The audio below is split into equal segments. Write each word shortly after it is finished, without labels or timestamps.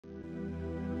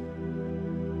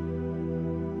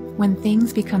When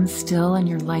things become still and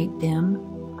your light dim,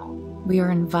 we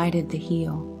are invited to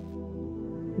heal.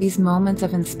 These moments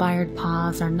of inspired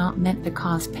pause are not meant to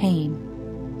cause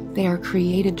pain. They are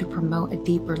created to promote a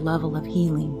deeper level of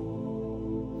healing.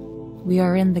 We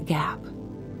are in the gap.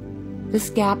 This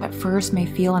gap at first may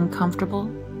feel uncomfortable.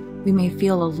 We may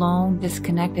feel alone,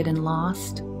 disconnected, and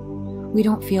lost. We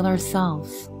don't feel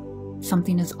ourselves.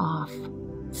 Something is off.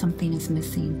 Something is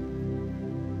missing.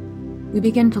 We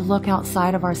begin to look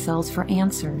outside of ourselves for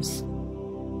answers.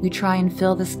 We try and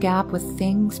fill this gap with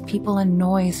things, people, and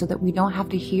noise so that we don't have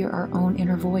to hear our own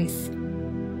inner voice.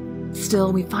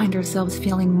 Still, we find ourselves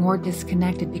feeling more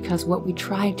disconnected because what we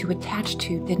tried to attach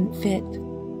to didn't fit.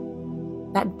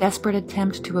 That desperate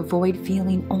attempt to avoid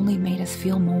feeling only made us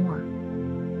feel more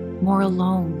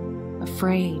alone,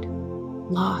 afraid,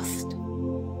 lost,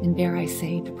 and dare I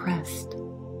say, depressed.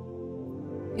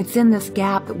 It's in this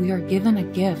gap that we are given a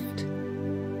gift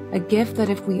that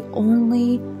if we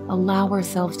only allow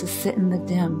ourselves to sit in the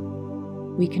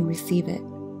dim, we can receive it.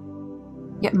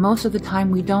 Yet most of the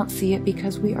time we don't see it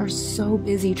because we are so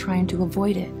busy trying to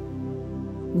avoid it.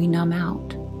 We numb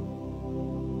out.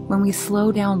 When we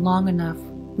slow down long enough,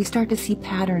 we start to see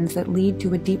patterns that lead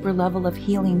to a deeper level of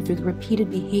healing through the repeated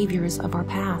behaviors of our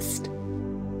past.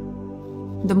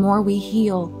 The more we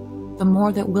heal, the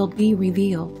more that will be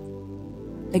revealed.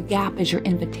 The gap is your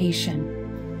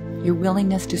invitation. Your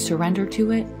willingness to surrender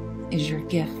to it is your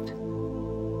gift.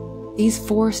 These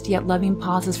forced yet loving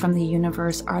pauses from the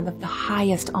universe are the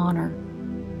highest honor.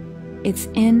 It's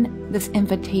in this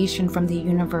invitation from the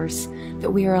universe that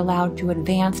we are allowed to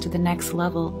advance to the next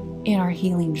level in our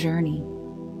healing journey.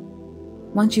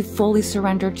 Once you fully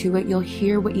surrender to it, you'll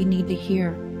hear what you need to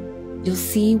hear. You'll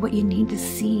see what you need to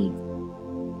see.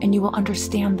 And you will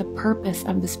understand the purpose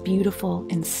of this beautiful,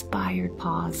 inspired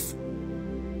pause.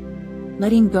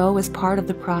 Letting go is part of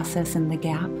the process in the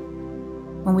gap.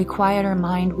 When we quiet our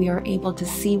mind, we are able to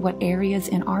see what areas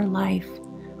in our life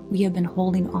we have been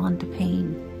holding on to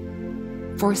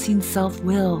pain, forcing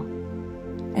self-will,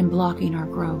 and blocking our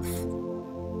growth.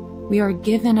 We are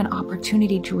given an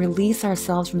opportunity to release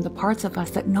ourselves from the parts of us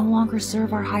that no longer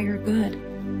serve our higher good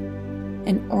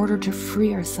in order to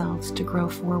free ourselves to grow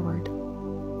forward.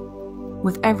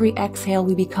 With every exhale,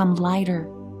 we become lighter.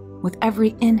 With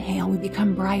every inhale, we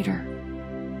become brighter.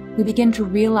 We begin to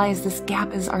realize this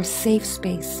gap is our safe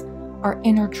space, our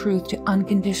inner truth to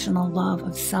unconditional love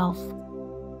of self.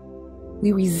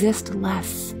 We resist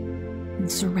less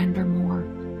and surrender more.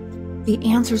 The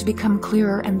answers become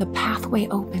clearer and the pathway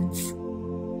opens.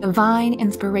 Divine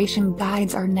inspiration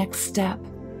guides our next step.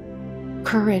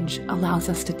 Courage allows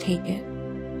us to take it.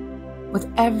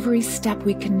 With every step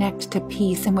we connect to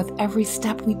peace, and with every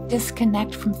step we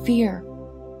disconnect from fear.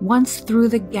 Once through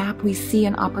the gap, we see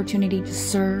an opportunity to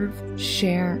serve,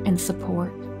 share, and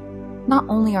support not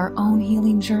only our own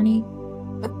healing journey,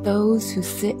 but those who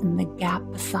sit in the gap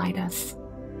beside us.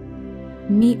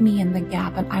 Meet me in the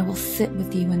gap and I will sit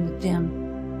with you in the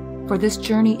dim. For this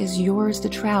journey is yours to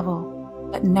travel,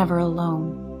 but never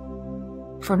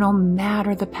alone. For no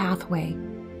matter the pathway,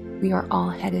 we are all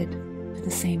headed to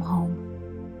the same home.